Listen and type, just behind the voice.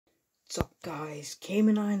What's up, guys?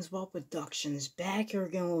 Cayman Ball Productions back here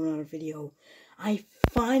again with another video. I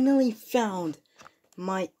finally found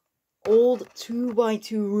my old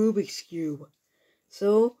 2x2 Rubik's Cube.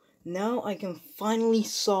 So now I can finally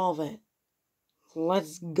solve it.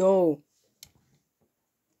 Let's go.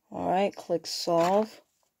 Alright, click solve.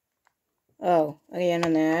 Oh, again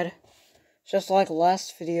an ad. Just like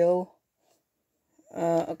last video.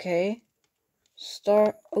 Okay.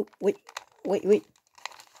 Start. Oh, wait.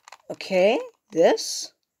 Okay,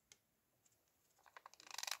 this.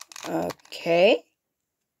 Okay.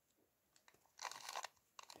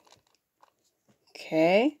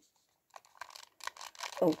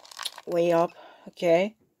 Oh, way up.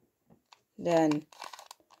 Okay. Then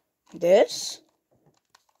this.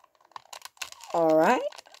 Alright.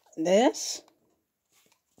 This.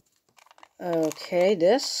 Okay,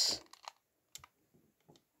 this.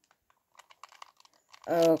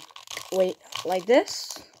 Wait, like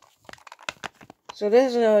this? So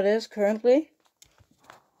this is how it is currently.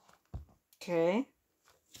 Okay.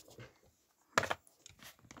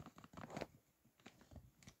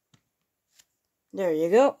 There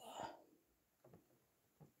you go.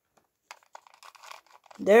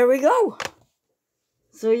 There we go.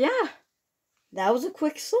 So yeah, that was a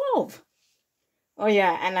quick solve. Oh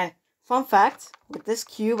yeah, and fun fact, with this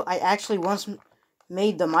cube, I actually once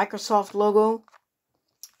made the Microsoft logo.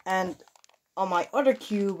 And on my other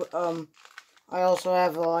cube, I also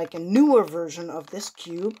have like a newer version of this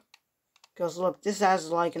cube. Because look, this has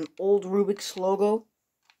like an old Rubik's logo.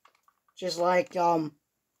 Just like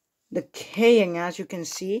decaying, as you can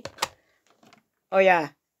see. Oh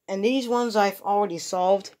yeah, and these ones I've already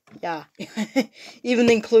solved. Yeah, even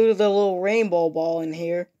included a little rainbow ball in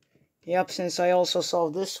here. Yep, since I also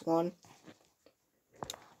solved this one.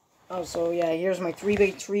 Oh, so yeah, here's my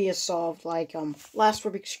 3x3 is solved, like last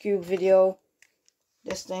Rubik's Cube video.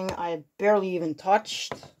 This thing I barely even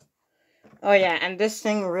touched. Oh yeah, and this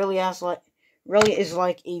thing really is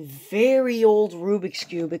like a very old Rubik's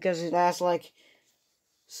Cube because it has like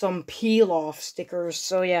some peel-off stickers.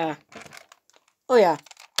 So yeah. Oh yeah,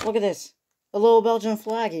 look at this. A little Belgian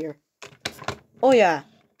flag here. Oh yeah.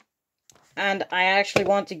 And I actually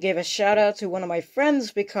want to give a shout out to one of my friends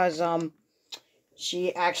because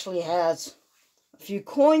she actually has a few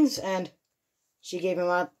coins and she gave them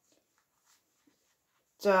out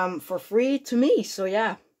for free to me. So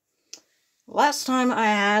yeah. Last time I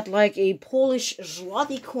had like a Polish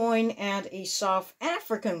zloty coin and a South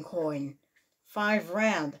African coin. 5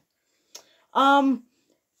 rand.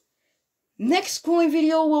 Next coin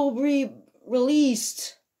video will be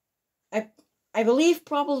released I believe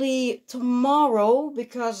probably tomorrow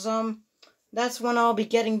because that's when I'll be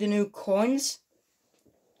getting the new coins.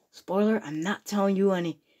 Spoiler, I'm not telling you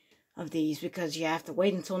any of these because you have to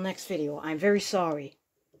wait until next video. I'm very sorry.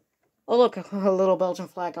 Oh look, a little Belgian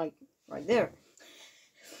flag like right there.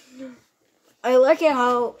 I like it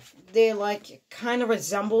how they like kind of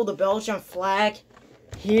resemble the Belgian flag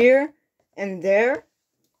here and there.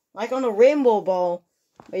 Like on a rainbow ball.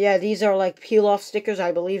 But yeah, these are like peel off stickers.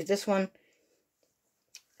 I believe this one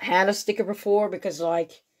had a sticker before because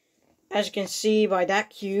like as you can see by that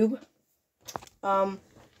cube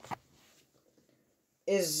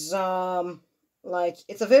is like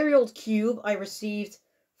it's a very old cube I received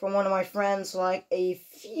from one of my friends like a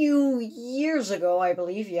few years ago, I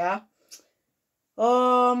believe. Yeah,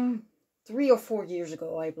 3 or 4 years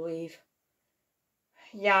ago, I believe.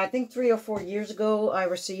 Yeah, I think 3 or 4 years ago I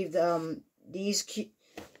received this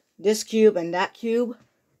cube and that cube.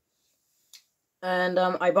 And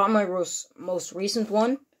I bought my most recent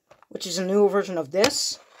one, which is a newer version of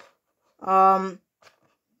this,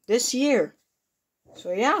 this year.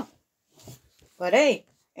 So yeah. But hey,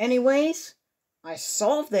 anyways, I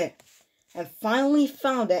solved it. And finally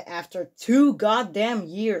found it after 2 goddamn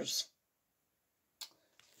years.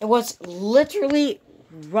 It was literally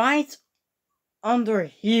right under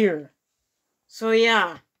here. So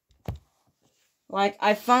yeah. Like,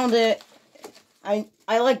 I found it. I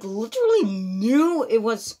like literally knew it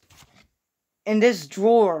was in this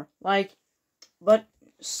drawer, like, but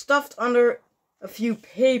stuffed under a few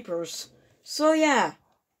papers. So yeah,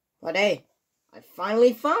 but hey, I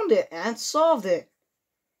finally found it and solved it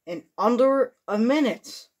in under a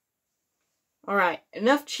minute. Alright,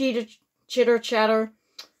 enough chitter chatter.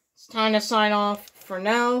 It's time to sign off for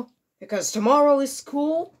now because tomorrow is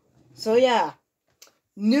school. So yeah,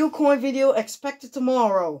 new coin video expected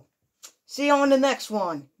tomorrow. See you on the next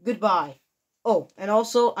one. Goodbye. Oh, and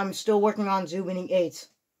also, I'm still working on Zooming 8.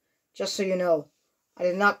 Just so you know. I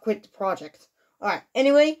did not quit the project. Alright,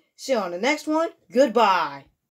 anyway, see you on the next one. Goodbye.